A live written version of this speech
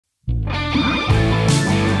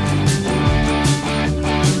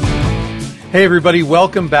Hey everybody,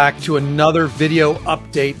 welcome back to another video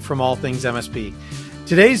update from All Things MSP.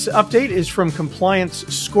 Today's update is from Compliance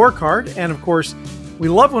Scorecard, and of course, we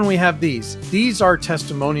love when we have these. These are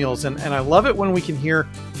testimonials, and I love it when we can hear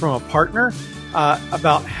from a partner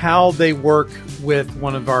about how they work with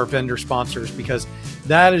one of our vendor sponsors, because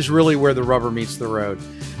that is really where the rubber meets the road.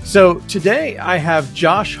 So today I have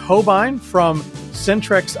Josh Hohbein from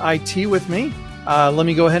CentrixIT with me. Let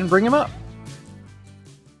me go ahead and bring him up.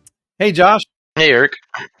 Hey, Josh. Hey, Eric.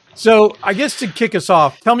 So I guess to kick us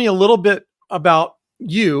off, tell me a little bit about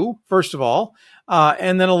you, first of all,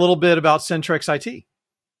 and then a little bit about CentrixIT.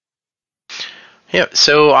 Yeah,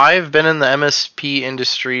 so I've been in the MSP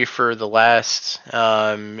industry for the last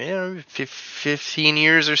 15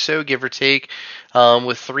 years or so, give or take,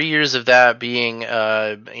 with 3 years of that being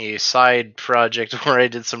a side project where I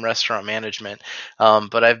did some restaurant management.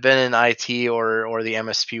 But I've been in IT or the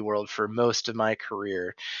MSP world for most of my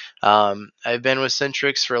career. I've been with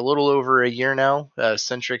Centrix for a little over a year now.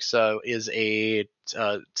 Centrix is a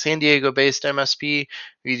San Diego-based MSP.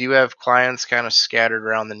 We do have clients kind of scattered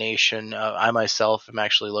around the nation. I myself am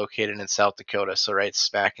actually located in South Dakota, so right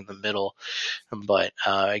smack in the middle. But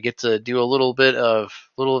I get to do a little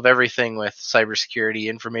of everything with cybersecurity,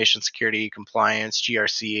 information security, compliance,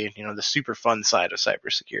 GRC, the super fun side of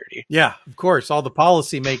cybersecurity. Yeah, of course, all the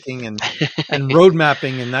policy making and road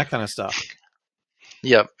mapping and that kind of stuff.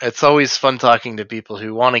 Yep, it's always fun talking to people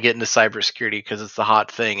who want to get into cybersecurity because it's the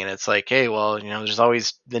hot thing, and it's like, hey, well, there's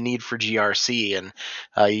always the need for GRC, and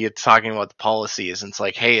you're talking about the policies, and it's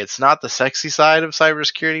like, hey, it's not the sexy side of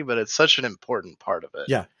cybersecurity, but it's such an important part of it.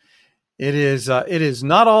 Yeah, it is. It is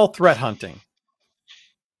not all threat hunting.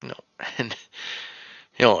 No, and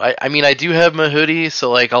I do have my hoodie,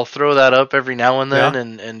 so I'll throw that up every now and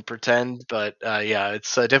then and pretend, but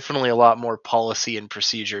it's definitely a lot more policy and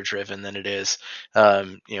procedure driven than it is,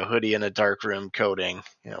 hoodie in a dark room coding.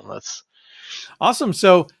 That's awesome.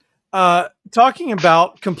 So, talking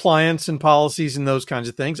about compliance and policies and those kinds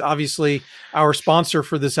of things, obviously our sponsor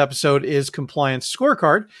for this episode is Compliance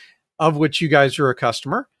Scorecard, of which you guys are a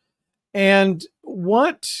customer. And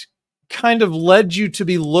what kind of led you to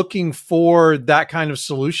be looking for that kind of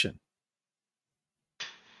solution?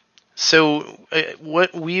 So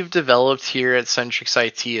what we've developed here at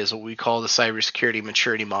CentrixIT is what we call the cybersecurity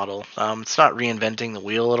maturity model. It's not reinventing the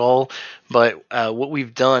wheel at all, but what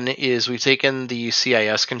we've done is we've taken the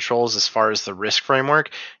CIS controls as far as the risk framework,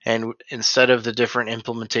 and instead of the different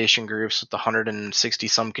implementation groups with the 160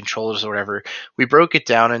 some controllers or whatever, we broke it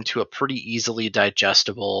down into a pretty easily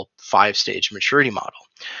digestible 5-stage maturity model.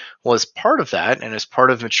 Well, as part of that, and as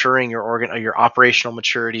part of maturing your operational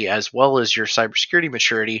maturity as well as your cybersecurity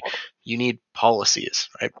maturity, you need policies,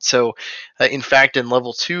 right? So, in fact, in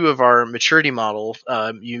level 2 of our maturity model,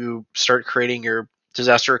 you start creating your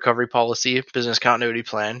disaster recovery policy, business continuity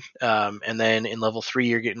plan, and then in level 3,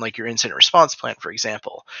 you're getting your incident response plan, for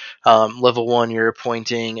example. Level 1, you're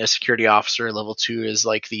appointing a security officer. Level 2 is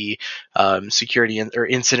the security or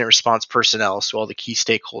incident response personnel, so all the key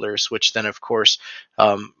stakeholders, which then, of course,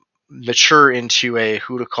 mature into a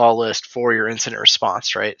who to call list for your incident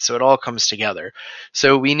response, right? So it all comes together.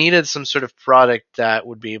 So we needed some sort of product that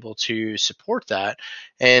would be able to support that.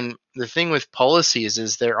 And the thing with policies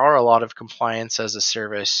is there are a lot of compliance as a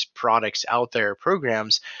service products out there,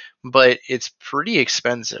 programs, but it's pretty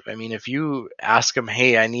expensive. I mean, if you ask them,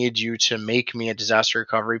 hey, I need you to make me a disaster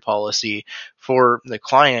recovery policy for the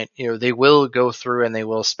client, they will go through and they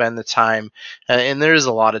will spend the time. And there's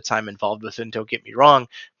a lot of time involved with it, don't get me wrong,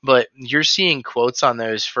 but you're seeing quotes on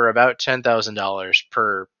those for about $10,000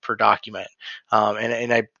 per document.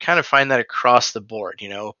 And I kind of find that across the board,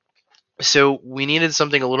 So we needed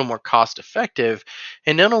something a little more cost effective,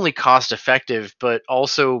 and not only cost effective, but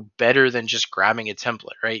also better than just grabbing a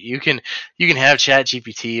template, right? You can have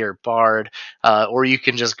ChatGPT or Bard, or you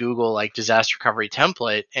can just Google disaster recovery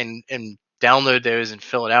template and download those and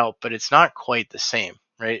fill it out, but it's not quite the same,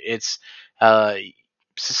 right? It's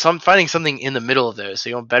finding something in the middle of those,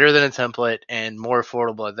 so better than a template and more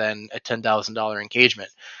affordable than a $10,000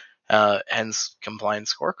 engagement. Hence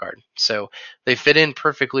Compliance Scorecard. So they fit in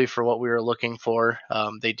perfectly for what we were looking for.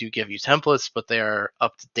 They do give you templates, but they are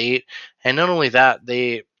up to date. And not only that,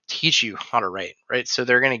 they teach you how to write, right? So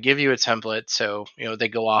they're going to give you a template. So, they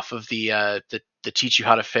go off of the teach you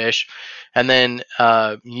how to fish. And then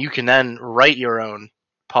you can then write your own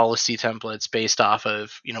policy templates based off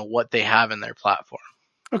of, what they have in their platform.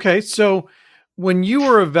 Okay. So when you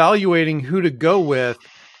were evaluating who to go with,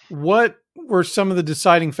 what were some of the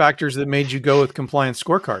deciding factors that made you go with Compliance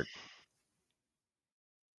Scorecard?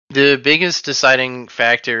 The biggest deciding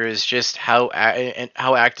factor is just how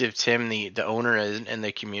active Tim, the owner, is in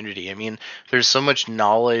the community. I mean, there's so much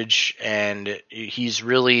knowledge, and he's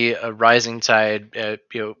really a rising tide,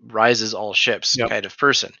 rises all ships Yep. kind of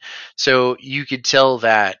person. So you could tell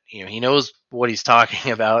that he knows what he's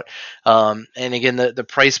talking about. And again, the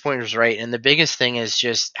price point is right, and the biggest thing is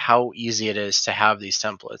just how easy it is to have these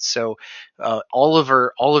templates. So all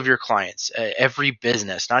of your clients, every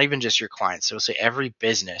business, not even just your clients. So we'll say every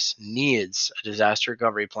business needs a disaster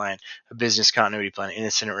recovery plan, a business continuity plan, an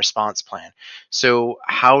incident response plan. So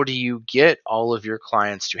how do you get all of your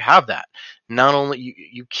clients to have that? Not only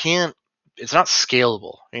you can't. It's not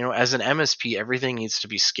scalable. As an MSP, everything needs to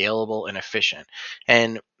be scalable and efficient.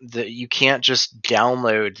 And you can't just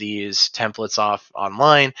download these templates off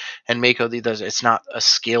online and make those. It's not a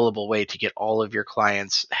scalable way to get all of your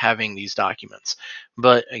clients having these documents.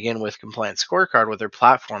 But again, with Compliance Scorecard, with their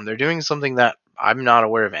platform, they're doing something that I'm not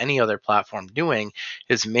aware of any other platform doing,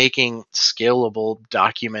 is making scalable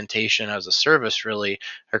documentation as a service really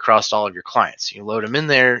across all of your clients. You load them in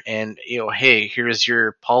there and, hey, here's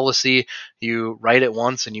your policy. You write it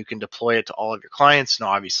once and you can deploy it to all of your clients. Now,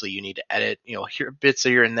 obviously you need to edit, here bits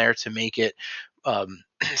here and there to make it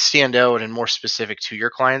stand out and more specific to your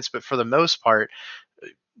clients. But for the most part,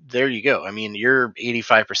 there you go. I mean, you're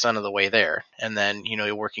 85% of the way there, and then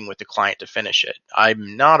you're working with the client to finish it.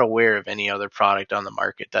 I'm not aware of any other product on the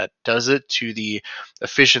market that does it to the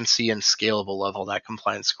efficiency and scalable level that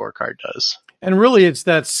Compliance Scorecard does. And really, it's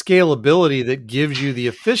that scalability that gives you the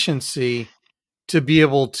efficiency to be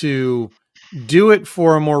able to do it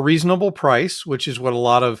for a more reasonable price, which is what a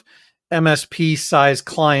lot of MSP size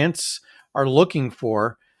clients are looking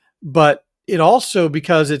for. But it also,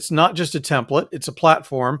 because it's not just a template, it's a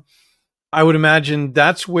platform, I would imagine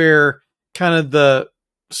that's where kind of the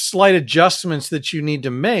slight adjustments that you need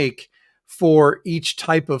to make for each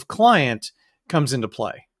type of client comes into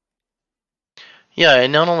play. Yeah,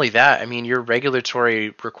 and not only that, I mean, your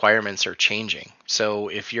regulatory requirements are changing. So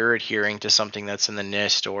if you're adhering to something that's in the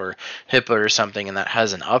NIST or HIPAA or something, and that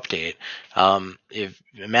has an update,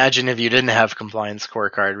 imagine if you didn't have Compliance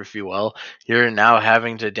Scorecard, if you will, you're now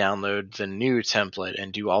having to download the new template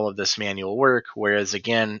and do all of this manual work. Whereas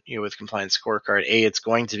again, with Compliance Scorecard, A, it's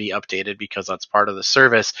going to be updated because that's part of the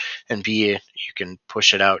service, and B, you can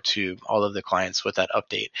push it out to all of the clients with that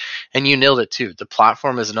update. And you nailed it too. The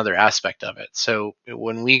platform is another aspect of it. So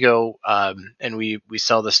when we go and we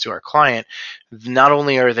sell this to our client, not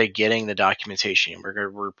only are they getting the documentation,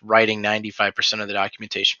 we're writing 95% of the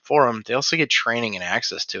documentation for them, they also get training and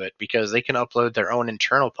access to it because they can upload their own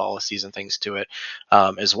internal policies and things to it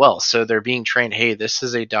as well. So they're being trained, hey, this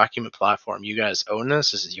is a document platform. You guys own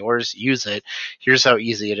this. This is yours. Use it. Here's how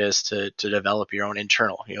easy it is to develop your own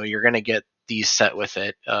internal. You're going to get these set with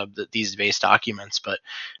it, these base documents, but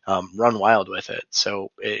run wild with it.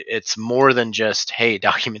 So it's more than just, hey,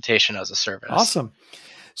 documentation as a service. Awesome.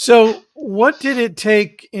 So what did it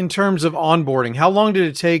take in terms of onboarding? How long did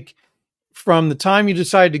it take from the time you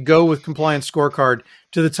decided to go with Compliance Scorecard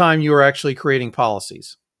to the time you were actually creating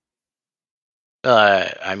policies?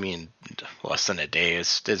 I mean, less than a day.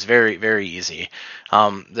 It's very, very easy.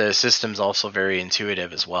 The system's also very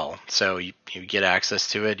intuitive as well. So you get access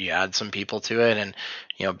to it, you add some people to it, and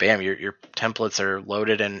bam, your templates are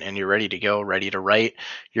loaded and you're ready to go, ready to write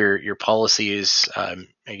your policies.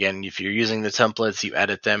 Again, if you're using the templates, you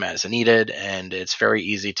edit them as needed, and it's very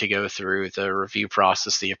easy to go through the review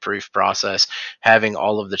process, the approve process, having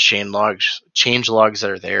all of the change logs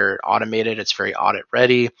that are there automated. It's very audit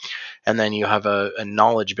ready. And then you have a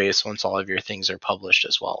knowledge base once all of your things are published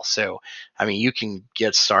as well. So, I mean, you can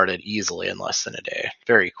get started easily in less than a day,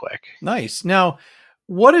 very quick. Nice. Now,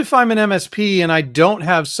 what if I'm an MSP and I don't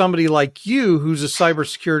have somebody like you who's a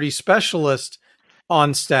cybersecurity specialist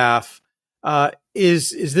on staff?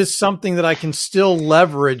 Is this something that I can still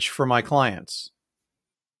leverage for my clients?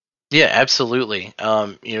 Yeah, absolutely.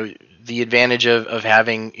 The advantage of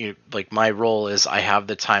having, like, my role is I have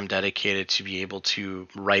the time dedicated to be able to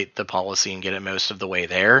write the policy and get it most of the way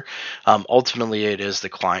there. Ultimately, it is the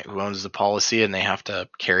client who owns the policy, and they have to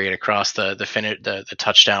carry it across the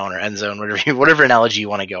touchdown or end zone, whatever analogy you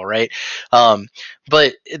want to go, right?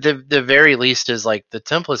 But the very least is, like, the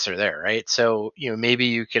templates are there, right? So maybe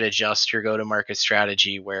you could adjust your go-to-market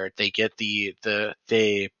strategy where they get the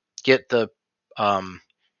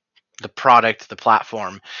product, the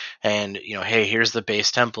platform, and hey, here's the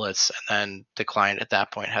base templates, and then the client at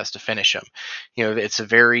that point has to finish them. It's a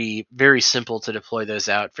very, very simple to deploy those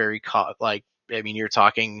out, very I mean, you're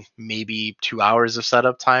talking maybe 2 hours of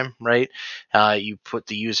setup time, right? You put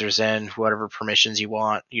the users in, whatever permissions you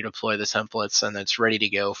want, you deploy the templates, and it's ready to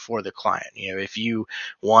go for the client. If you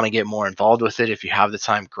want to get more involved with it, if you have the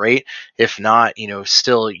time, great. If not,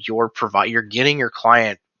 still you're getting your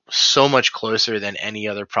client so much closer than any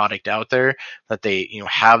other product out there that they,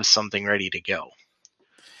 have something ready to go.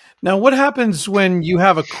 Now, what happens when you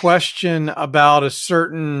have a question about a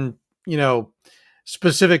certain,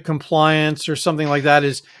 specific compliance or something like that?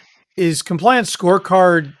 Is Compliance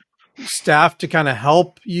Scorecard staffed to kind of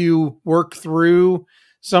help you work through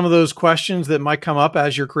some of those questions that might come up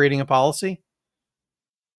as you're creating a policy?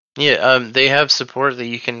 Yeah, they have support that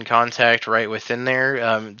you can contact right within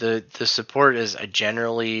there. The support is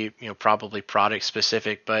generally, probably product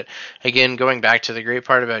specific, but again, going back to the great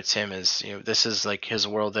part about Tim is, this is like his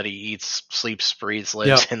world that he eats, sleeps, breathes,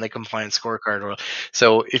 lives in the Compliance Scorecard world.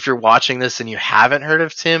 So if you're watching this and you haven't heard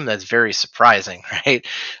of Tim, that's very surprising, right?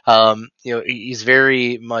 He's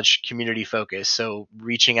very much community focused. So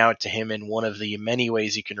reaching out to him in one of the many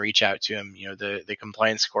ways you can reach out to him, the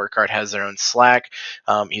Compliance Scorecard has their own Slack.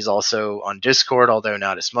 He's also on Discord, although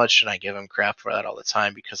not as much, and I give him crap for that all the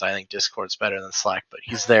time because I think Discord's better than Slack, but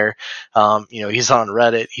he's there. He's on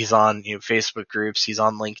Reddit, he's on Facebook groups, he's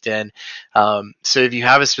on LinkedIn. So if you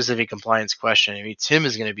have a specific compliance question, Tim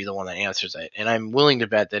is going to be the one that answers it. And I'm willing to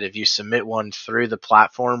bet that if you submit one through the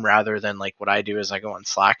platform rather than like what I do is I go on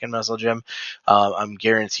Slack and message him, I'm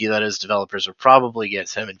guaranteed that his developers will probably get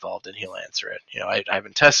Tim involved and he'll answer it. I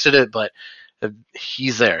haven't tested it, but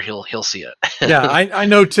he's there. He'll see it. Yeah, I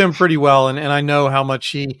know Tim pretty well, and I know how much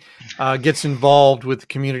he gets involved with the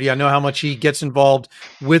community. I know how much he gets involved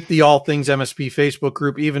with the All Things MSP Facebook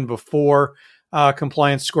group, even before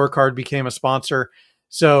Compliance Scorecard became a sponsor.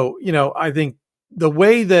 So, I think the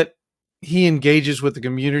way that he engages with the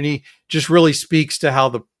community just really speaks to how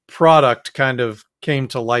the product kind of came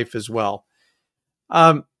to life as well.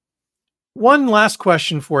 One last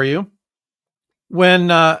question for you.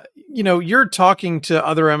 When, you're talking to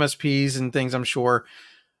other MSPs and things, I'm sure,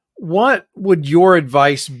 what would your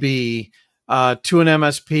advice be to an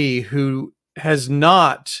MSP who has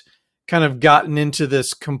not kind of gotten into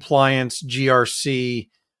this compliance GRC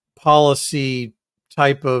policy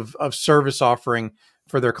type of service offering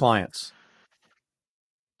for their clients?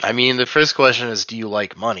 The first question is, do you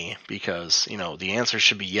like money? Because, the answer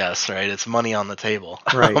should be yes, right? It's money on the table.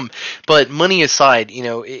 Right. But money aside,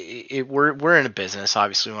 we're in a business.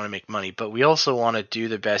 Obviously, we want to make money, but we also want to do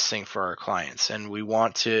the best thing for our clients, and we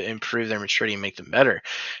want to improve their maturity and make them better.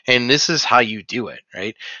 And this is how you do it,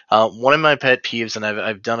 right? One of my pet peeves, and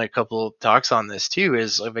I've done a couple of talks on this too,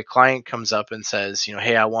 is if a client comes up and says,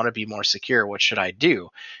 hey, I want to be more secure. What should I do?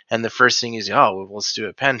 And the first thing is, well, let's do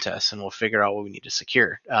a pen test and we'll figure out what we need to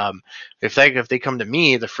secure. If they come to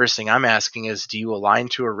me, the first thing I'm asking is, do you align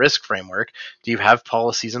to a risk framework? Do you have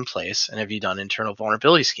policies in place? And have you done internal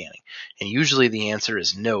vulnerability scanning? And usually the answer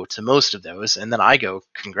is no to most of those. And then I go,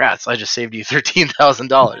 congrats, I just saved you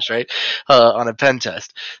 $13,000, right? On a pen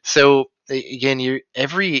test. So again,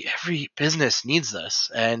 every business needs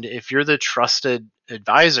this. And if you're the trusted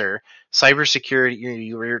advisor, cybersecurity,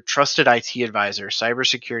 your trusted IT advisor,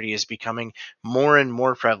 cybersecurity is becoming more and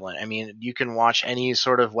more prevalent. You can watch any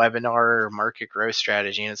sort of webinar or market growth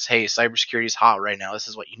strategy and it's, hey, cybersecurity is hot right now. This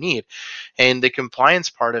is what you need. And the compliance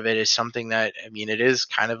part of it is something that, it is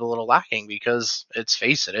kind of a little lacking because let's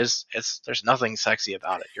face it, there's nothing sexy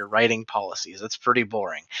about it. You're writing policies. It's pretty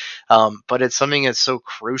boring. But it's something that's so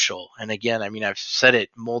crucial. And again, I've said it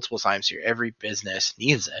multiple times here, every business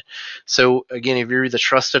needs it. So again, if you're the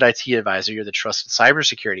trusted IT advisor, you're the trusted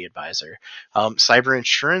cybersecurity advisor. Cyber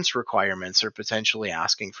insurance requirements are potentially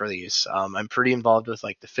asking for these. I'm pretty involved with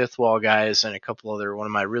like the Fifth Wall guys and a couple other, one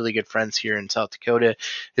of my really good friends here in South Dakota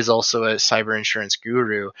is also a cyber insurance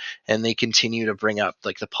guru, and they continue to bring up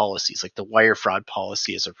like the policies, like the wire fraud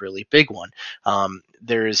policy is a really big one.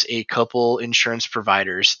 There's a couple insurance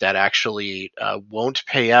providers that actually won't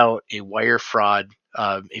pay out a wire fraud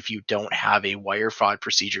if you don't have a wire fraud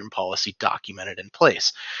procedure and policy documented in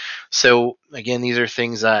place. So again, these are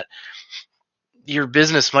things that your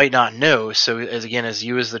business might not know. So as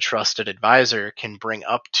you as the trusted advisor can bring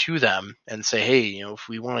up to them and say, hey, if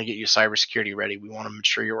we want to get you cybersecurity ready, we want to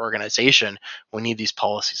mature your organization, we need these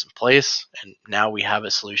policies in place. And now we have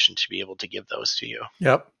a solution to be able to give those to you.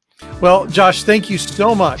 Yep. Well, Josh, thank you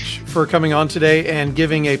so much for coming on today and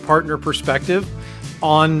giving a partner perspective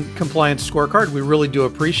on Compliance Scorecard. We really do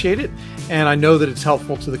appreciate it. And I know that it's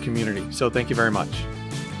helpful to the community. So thank you very much.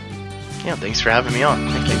 Yeah, thanks for having me on.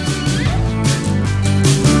 Thank you.